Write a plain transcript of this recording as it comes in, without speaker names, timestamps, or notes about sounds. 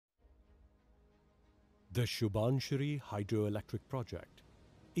The Subansiri hydroelectric project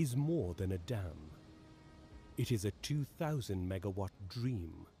is more than a dam. It is a 2,000 megawatt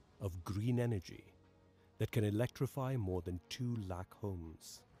dream of green energy that can electrify more than 2 lakh homes.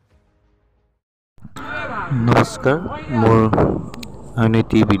 নমস্কাৰ মোৰ আন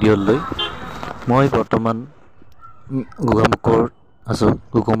এটি ভিডিঅ'লৈ মই বৰ্তমান গোগামুখৰ আছোঁ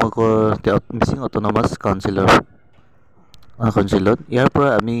গোগামুখৰ Mising autonomous কাউন্সিলত ইয়াৰ পৰা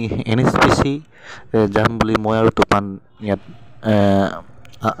আমি NHPC যাম বুলি মই আৰু তুপান ইয়াত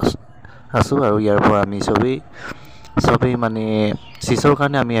আছোঁ আৰু ইয়াৰ পৰা আমি সবেই মানে চিচৰ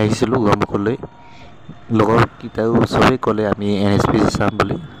কাৰণে আমি আহিছিলোঁ গোগামুখলৈ লগৰকেইটাও সবেই ক'লে আমি NHPC চাম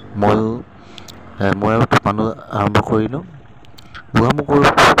বুলি মই আৰু তুপানো আৰম্ভ কৰিলোঁ গোগামুখৰ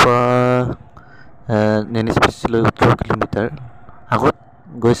পৰা NHPCলৈ 18 কিলোমিটাৰ আগত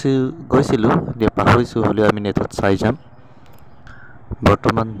গৈছিলোঁ এতিয়া পাহৰিছোঁ হ'লেও আমি নেটত চাই যাম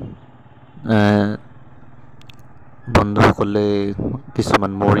বৰ্তমান বন্ধুসকলে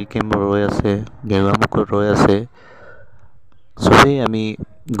কিছুমান মৰি কেম্প ৰৈ আছে গোগামুখত ৰৈ আছে সবেই আমি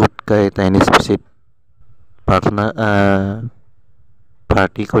গোট খাই এটা NHPCত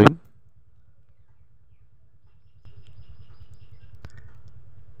পাৰ্টি কৰিম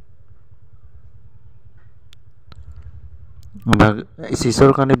আমাক চিচৰ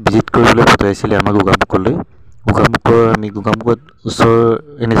কাৰণে ভিজিট কৰিবলৈ পঠাইছিলে আমাক গোগামুখত ওচৰৰ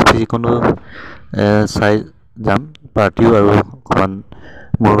NHPCখনো চাই যাম পাৰ্টিও আৰু অকণমান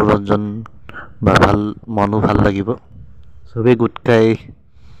মনোৰঞ্জন বা মনো ভাল লাগিব সবেই গোট খাই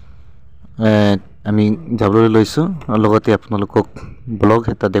আমি যাবলৈ লৈছোঁ আৰু লগতে আপোনালোকক ব্লগ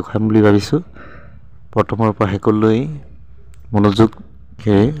এটা দেখুৱাম বুলি ভাবিছোঁ প্ৰথমৰ পৰা শেষলৈ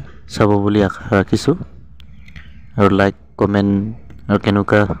মনোযোগেৰে চাব বুলি আশা ৰাখিছোঁ আৰু লাইক কমেণ্ট আৰু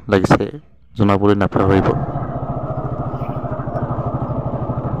কেনেকুৱা লাগিছে জনাবলৈ নাপাহৰিব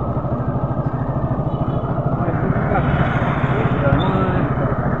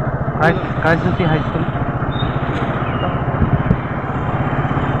কাৰ্যজ্যোতি হাইস্কুল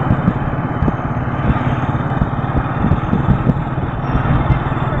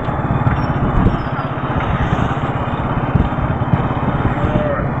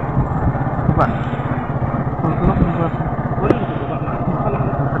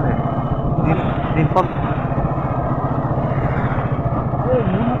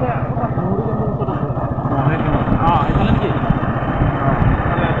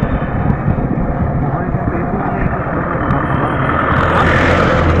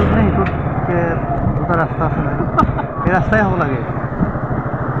ৰাস্তাই হ'ব লাগে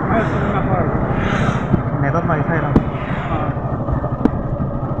নেটত মাৰি চাই লওঁ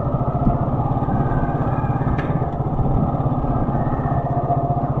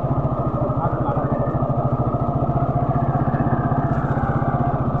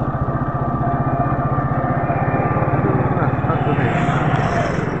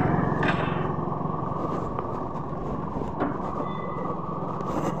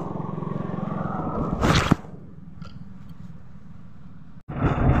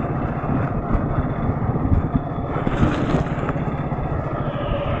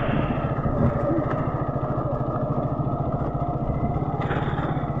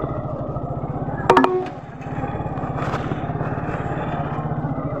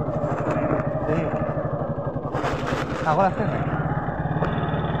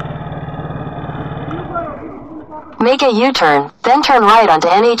Make a U-turn, then turn right onto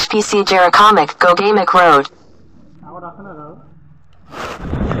NHPC Jaracomic Gogamic Road.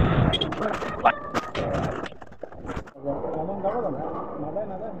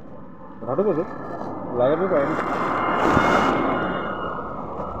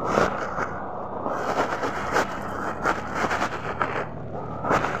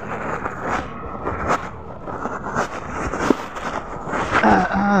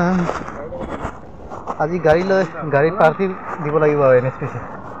 আজি গাড়ী পাৰ্টি দিব লাগিব আৰু NHPC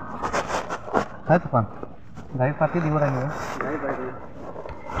হয় তুফান গাড়ী পাৰ্টি দিব লাগিব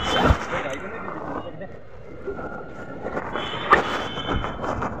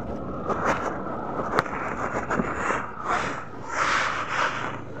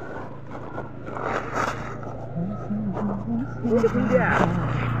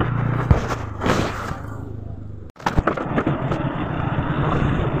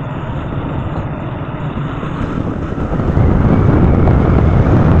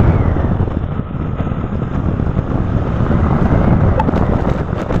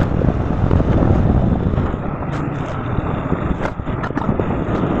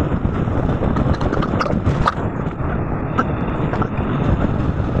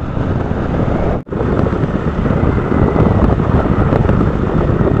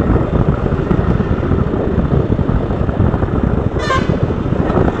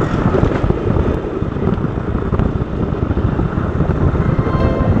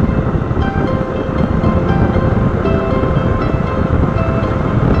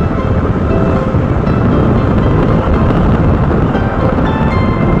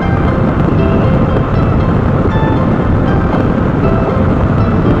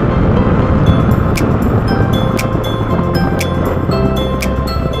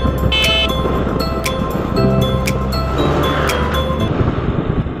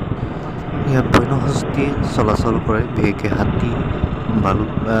চলাচল কৰে বিশেষকৈ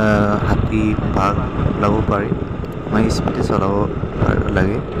হাতী বাঘ ওলাব পাৰে মই স্পীডে চলাব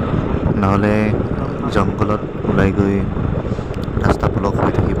লাগে নহ'লে জংঘলত ওলাই গৈ ৰাস্তা ব্লক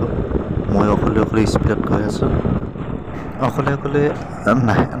হৈ থাকিব মই অকলে স্পীডত গৈ আছোঁ অকলে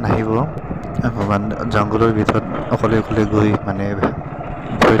নাহিব অকণমান জংঘলৰ ভিতৰত অকলে গৈ মানে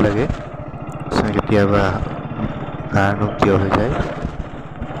ভয় লাগে কেতিয়াবা কাৰণো কিয় হৈ যায়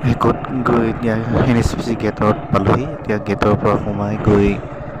শেষত গৈ এতিয়া NHPC গেটত পালোহি এতিয়া গেটৰ পৰা সোমাই গৈ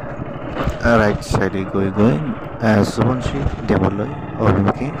ৰাইট চাইডে গৈ সুবনশ্ৰী ডেমলৈ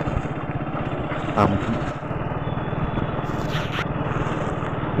অভিমুখে পাম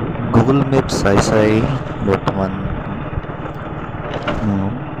গুগল মেপ চাই বৰ্তমান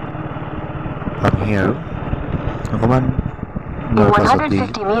পামহি আৰু অকণমান In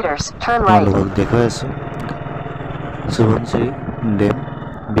 150 meters, turn right. তোমালোকক দেখুৱাই আছোঁ Subansiri dam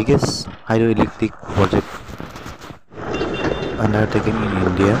biggest hydroelectric project undertaken in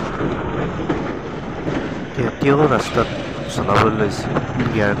India. Kyo rastat cholabole loise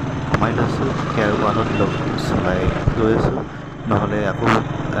gear komai loisu gear 1 log cholai goisu নহলে আকৌ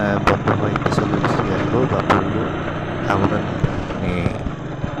বন্ধ হৈ পিছলৈ গুচি আহিব বাপৰলৈ সাৱধান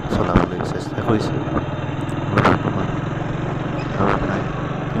চলাবলৈ চেষ্টা কৰিছোঁ বৰ্তমান আৰু নাই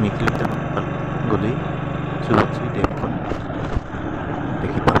 3 কিলোমিটাৰমান গ'লেই সুবনশ্ৰী ডেমখন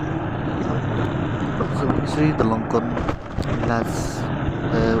দেখি পাম সুবনশ্ৰী দলংখন লাষ্ট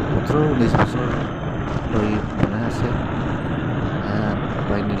 18-19 বছৰ ধৰি বনাই আছে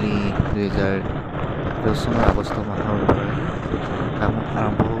ফাইনেলি 2010 চনৰ আগষ্ট মাহৰ পৰাই কাম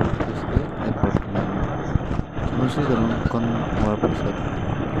আৰম্ভ হৈছিলে বৰ্তমান সুবনশ্ৰী দলংখন হোৱাৰ পিছত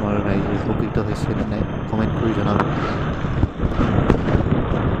আমাৰ ৰাইজে উপকৃত হৈছে নে নাই কমেণ্ট কৰি জনাব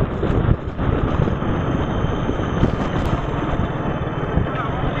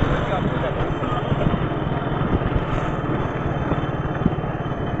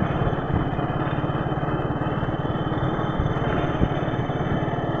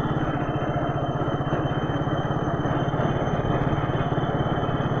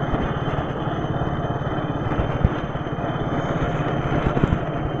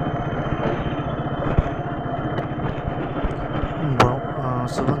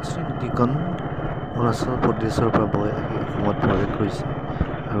সুবনশ্ৰী নদীখন অৰুণাচল প্ৰদেশৰ পৰা বৈ আহি অসমত প্ৰৱেশ কৰিছে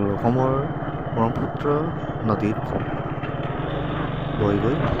আৰু অসমৰ ব্ৰহ্মপুত্ৰ নদীত বৈ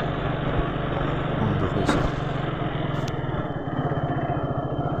গৈ সংযোগ হৈছে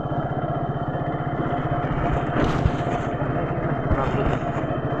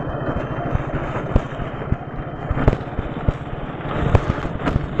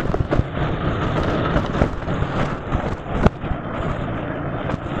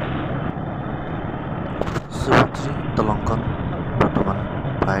সুবনশ্ৰী দলংখন বৰ্তমান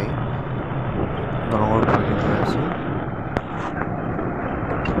প্ৰায় দলঙৰ পৰিণত হৈ আছে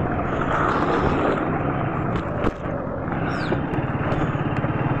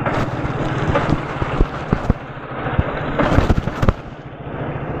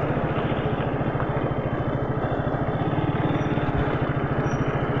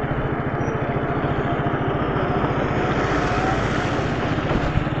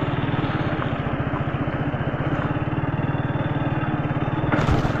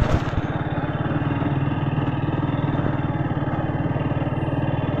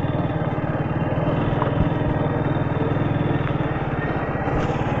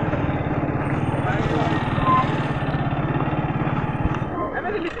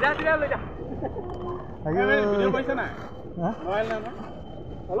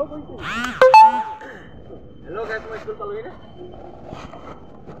Hello guys, my school palu ini.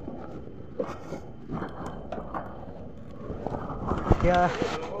 Ya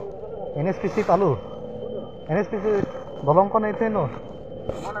NHPC palu NHPC দলংখন এইটো ন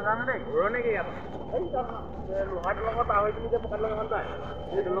Mana জানো deh, urone ki ya. Ei sama. Luhat longot tahu itu dia pekan longot kan.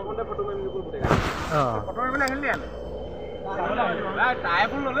 Ini longot deh foto main ngikul budaya. Foto main mana hil lian. Lah, tae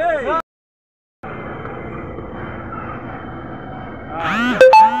pun lo le.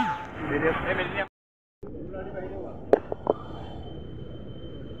 Video media.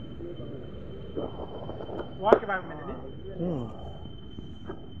 Wah, ke bang ini?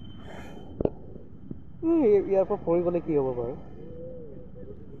 ইয়াৰ পৰা পৰি গ'লে কি হ'ব বাৰু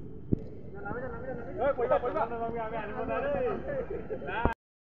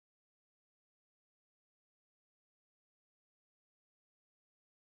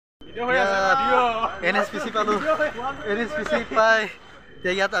NHPC পালো NHPC পাই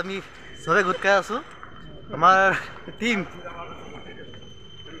ইয়াত আমি চবে গোট খাই আছো আমাৰ টিম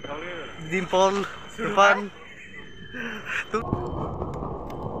ডিম্পল তুফান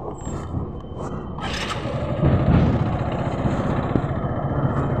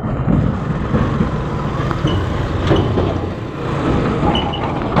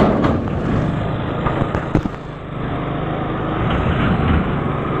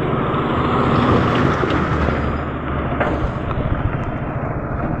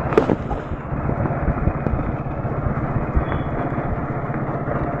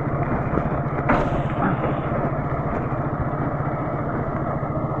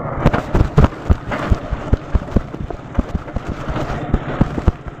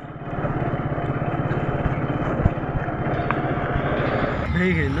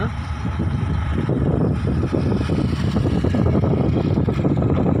Hey, no?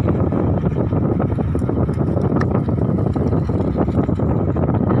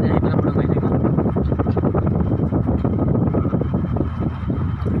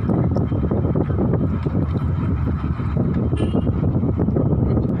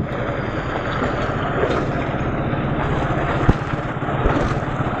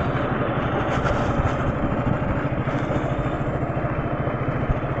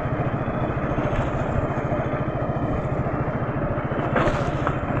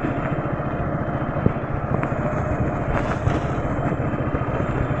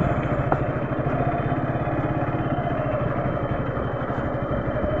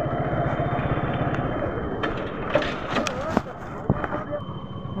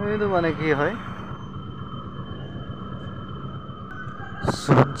 এইটো মানে কি হয়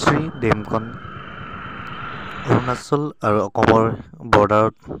সুবনশ্ৰী ডেমখন অৰুণাচল আৰু অসমৰ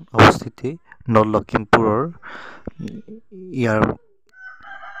বৰ্ডাৰত অৱস্থিত নৰ্থ লখিমপুৰৰ ইয়াৰ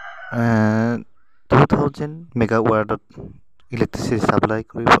 2000 মেগাৱাটত ইলেক্ট্ৰিচিটি ছাপ্লাই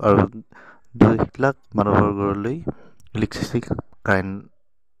কৰিব আৰু 2 লাখ মানুহৰ ঘৰলৈ ইলেক্ট্ৰিচিটি কাৰেণ্ট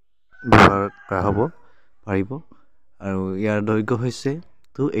ব্যৱহাৰ কৰা হ'ব পাৰিব আৰু ইয়াৰ দৈৰ্ঘ্য হৈছে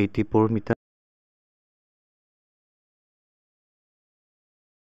 284 মিটাৰ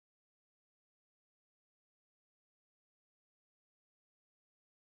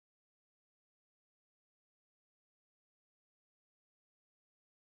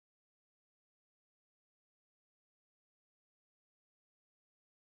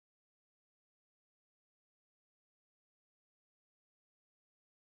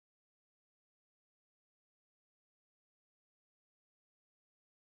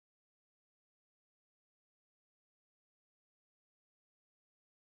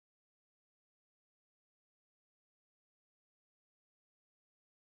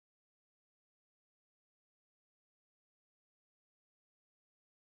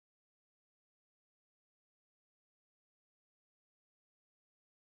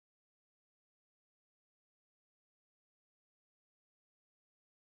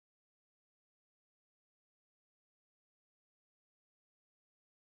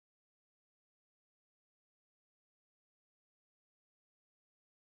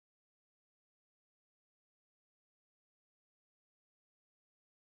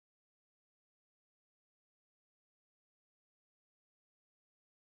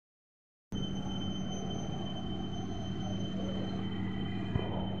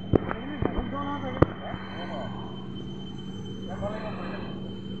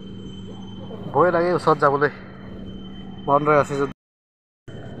ভয় লাগে ওচৰত যাবলৈ বন্ধ আছে যদি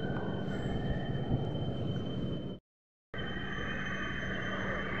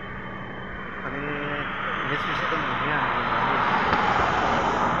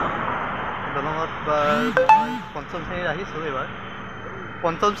দলঙত পঞ্চম শ্ৰেণীত আহিছোঁ এইবাৰ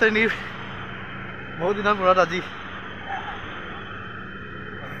পঞ্চম শ্ৰেণীৰ বহুত দিনৰ মূৰত আজি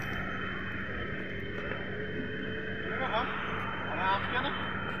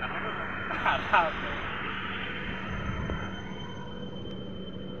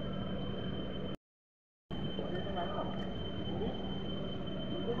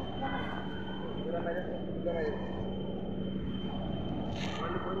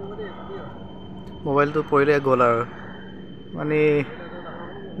মোবাইলটো পৰিলে গ'ল আৰু মানে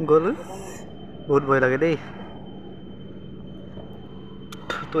গ'ল বহুত ভয় লাগে দেই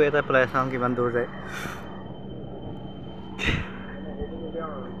তো এটা পেলাই চাওঁ কিমান দূৰ যায়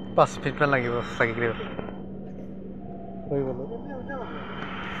 5 মিনিটমান লাগিব চাগে হৈ গ'ল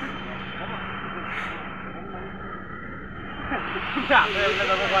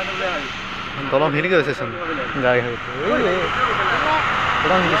দলং হিলি গৈছে চোন গাড়ী হৈ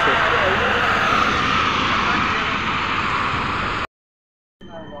দলং হিলিছে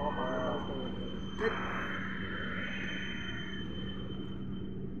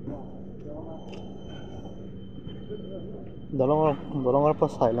দলঙৰ পৰা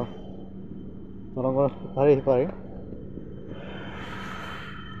চাই লওঁ দলঙৰ পাৰি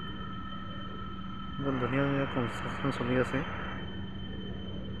বহুত ধুনীয়া ধুনীয়া কনষ্ট্ৰাকশ্যন চলি আছে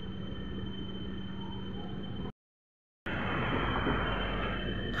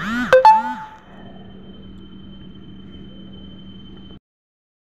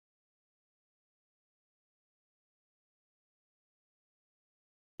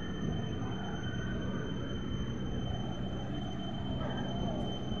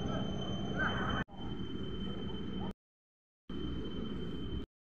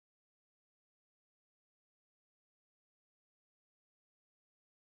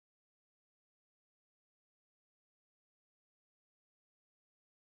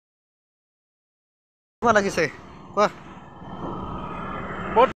কেনেকুৱা লাগিছে কোৱা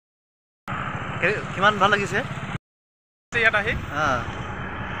কিমান ভাল লাগিছে ইয়াত আহি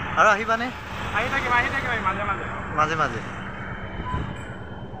আৰু আহিবানে আহি থাকিম মাজে মাজে মাজে মাজে